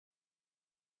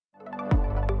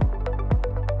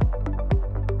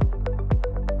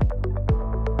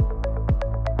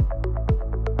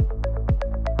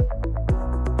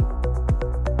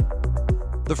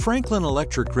The Franklin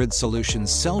Electric Grid Solutions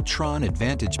CELLTRON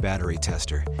Advantage Battery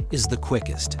Tester is the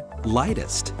quickest,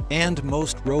 lightest, and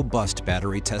most robust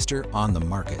battery tester on the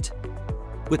market.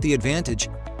 With the Advantage,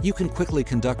 you can quickly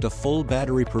conduct a full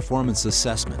battery performance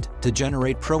assessment to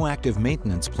generate proactive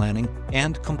maintenance planning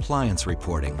and compliance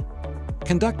reporting.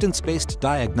 Conductance-based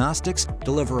diagnostics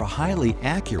deliver a highly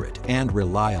accurate and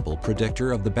reliable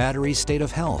predictor of the battery's state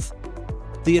of health.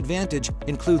 The Advantage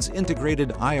includes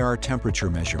integrated IR temperature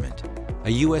measurement,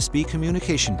 a USB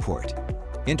communication port,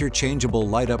 interchangeable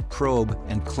light-up probe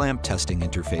and clamp testing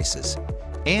interfaces,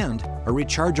 and a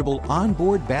rechargeable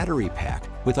onboard battery pack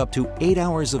with up to 8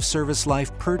 hours of service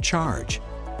life per charge.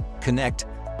 Connect,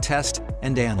 test,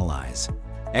 and analyze.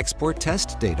 Export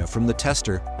test data from the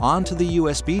tester onto the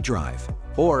USB drive,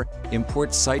 or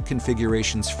import site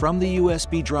configurations from the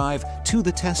USB drive to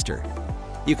the tester.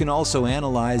 You can also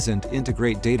analyze and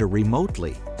integrate data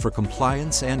remotely for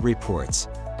compliance and reports,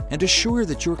 and assure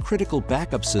that your critical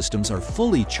backup systems are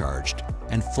fully charged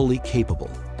and fully capable.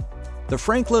 The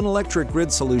Franklin Electric Grid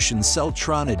Solutions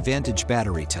CELLTRON Advantage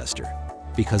Battery Tester,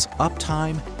 because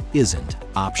uptime isn't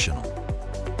optional.